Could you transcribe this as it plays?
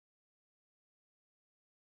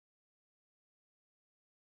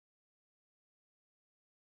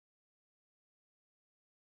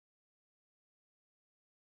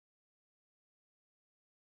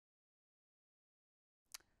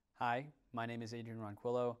Hi, my name is Adrian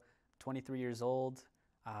Ronquillo, 23 years old.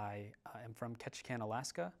 I am from Ketchikan,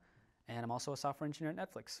 Alaska, and I'm also a software engineer at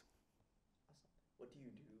Netflix. Awesome. What do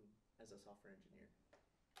you do as a software engineer?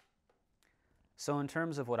 So in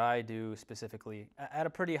terms of what I do specifically, at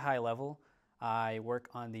a pretty high level, I work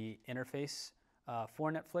on the interface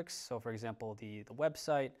for Netflix. So for example, the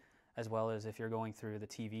website, as well as if you're going through the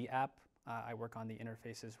TV app, I work on the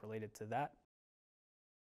interfaces related to that.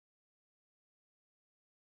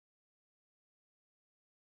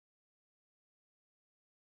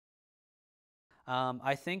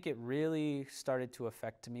 I think it really started to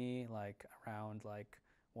affect me like around like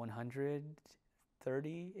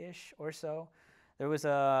 130-ish or so. There was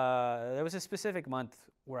a specific month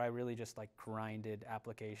where I really just like grinded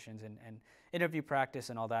applications and interview practice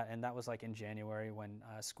and all that, and that was like in January when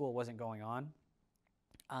school wasn't going on.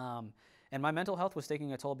 Um, and my mental health was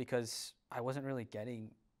taking a toll because I wasn't really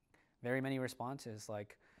getting very many responses.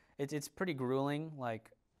 Like it's pretty grueling.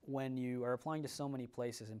 Like when you are applying to so many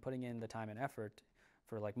places and putting in the time and effort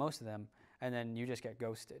for like most of them, and then you just get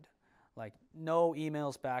ghosted. Like no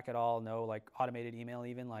emails back at all, no like automated email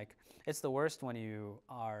even. Like it's the worst when you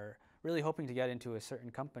are really hoping to get into a certain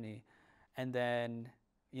company, and then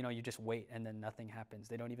you just wait and then nothing happens.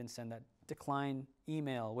 They don't even send that decline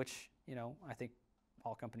email, which I think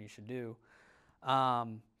all companies should do.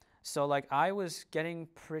 Um, so like I was getting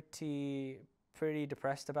pretty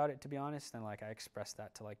depressed about it, to be honest, and like I expressed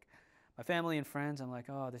that to like my family and friends. I'm like,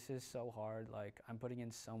 oh, this is so hard. Like I'm putting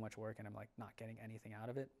in so much work and I'm like not getting anything out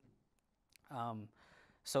of it. Um,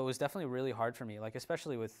 so it was definitely really hard for me, like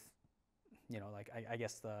especially with like I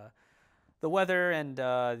guess the weather and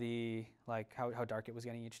the like how dark it was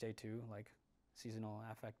getting each day too, like seasonal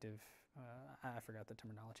affective. I forgot the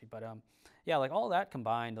terminology, but yeah, like all that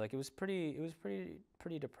combined, like it was pretty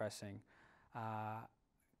depressing,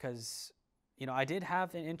 because I did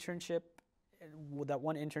have an internship, that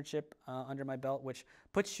one internship under my belt, which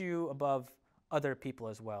puts you above other people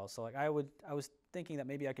as well. So like I was thinking that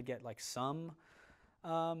maybe I could get like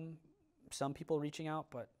um, some people reaching out,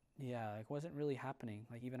 but yeah, it wasn't really happening.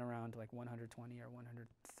 Like even around like 120 or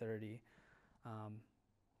 130. Um,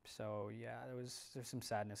 so yeah, there's some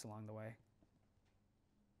sadness along the way.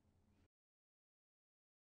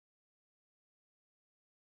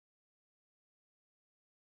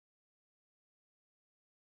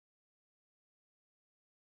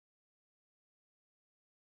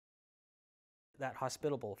 That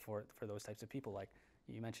hospitable for those types of people. Like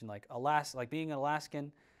you mentioned, like like being an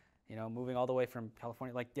Alaskan, moving all the way from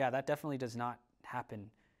California. Like yeah, that definitely does not happen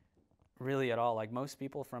really at all. Like most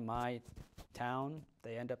people from my town,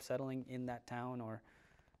 they end up settling in that town or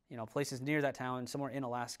places near that town, somewhere in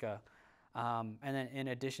Alaska. And then in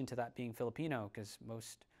addition to that being Filipino, because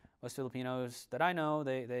most Filipinos that I know,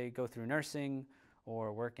 they go through nursing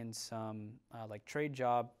or work in some like trade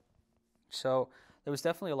job. So there was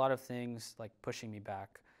definitely a lot of things like pushing me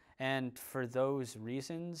back. And for those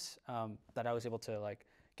reasons, that I was able to like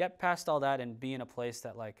get past all that and be in a place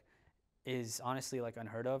that like is honestly like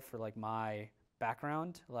unheard of for like my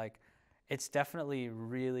background. Like it's definitely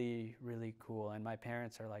really really cool, and my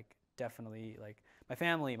parents are like definitely like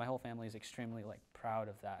my whole family is extremely like proud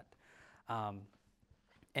of that. Um,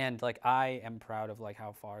 and like I am proud of like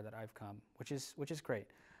how far that I've come, which is great.